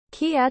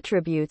Key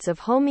attributes of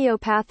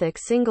homeopathic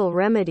single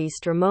remedy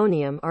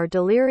stramonium are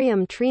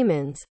delirium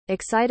tremens,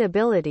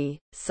 excitability,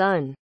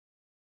 sun,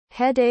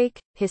 headache,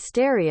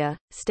 hysteria,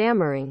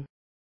 stammering.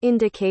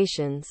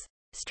 Indications.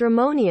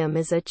 Stramonium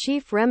is a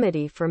chief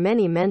remedy for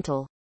many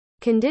mental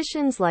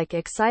conditions like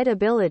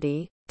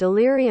excitability,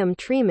 delirium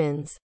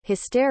tremens,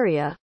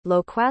 hysteria,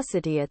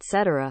 loquacity,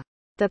 etc.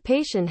 The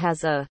patient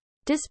has a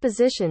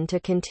disposition to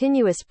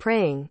continuous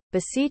praying,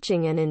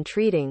 beseeching and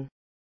entreating.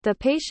 The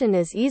patient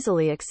is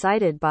easily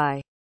excited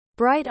by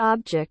bright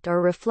object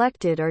or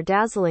reflected or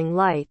dazzling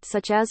light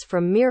such as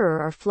from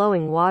mirror or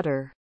flowing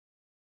water.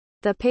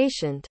 The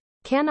patient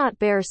cannot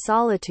bear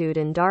solitude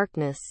and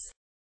darkness.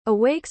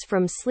 Awakes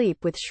from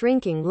sleep with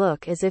shrinking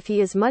look as if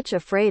he is much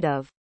afraid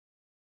of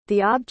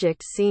the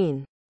object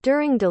seen.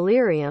 During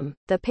delirium,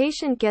 the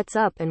patient gets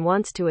up and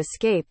wants to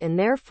escape and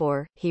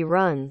therefore, he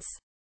runs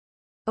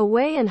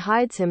away and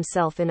hides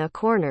himself in a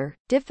corner,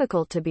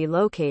 difficult to be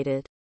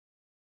located.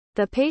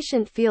 The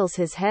patient feels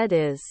his head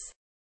is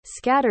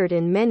scattered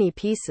in many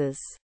pieces.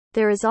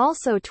 There is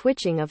also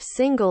twitching of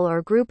single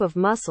or group of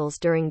muscles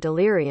during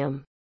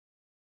delirium.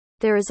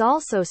 There is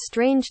also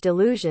strange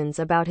delusions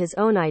about his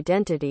own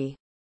identity.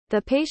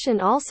 The patient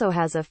also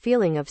has a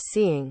feeling of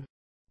seeing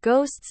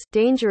ghosts,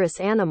 dangerous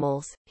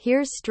animals,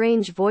 hears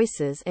strange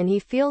voices, and he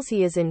feels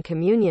he is in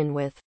communion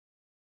with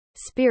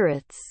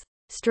spirits.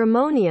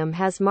 Stramonium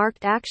has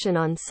marked action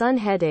on sun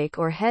headache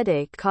or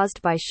headache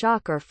caused by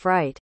shock or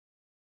fright.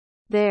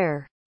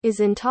 There is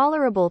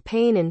intolerable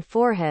pain in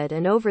forehead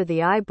and over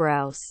the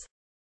eyebrows.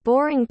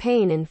 Boring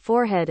pain in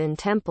forehead and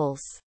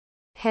temples.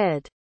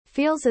 Head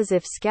feels as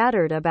if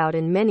scattered about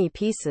in many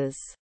pieces.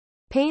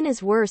 Pain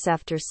is worse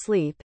after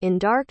sleep, in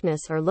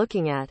darkness or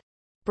looking at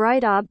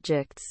bright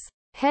objects.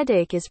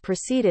 Headache is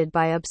preceded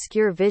by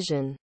obscure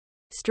vision.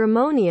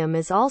 Stramonium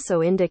is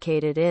also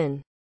indicated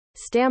in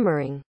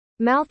stammering.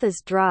 Mouth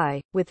is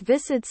dry, with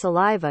viscid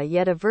saliva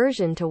yet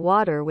aversion to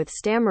water with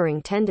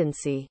stammering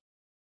tendency.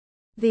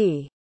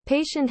 The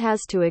patient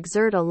has to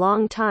exert a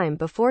long time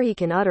before he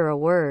can utter a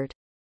word.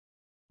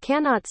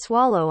 Cannot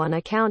swallow on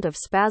account of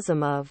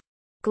spasm of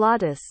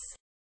glottis.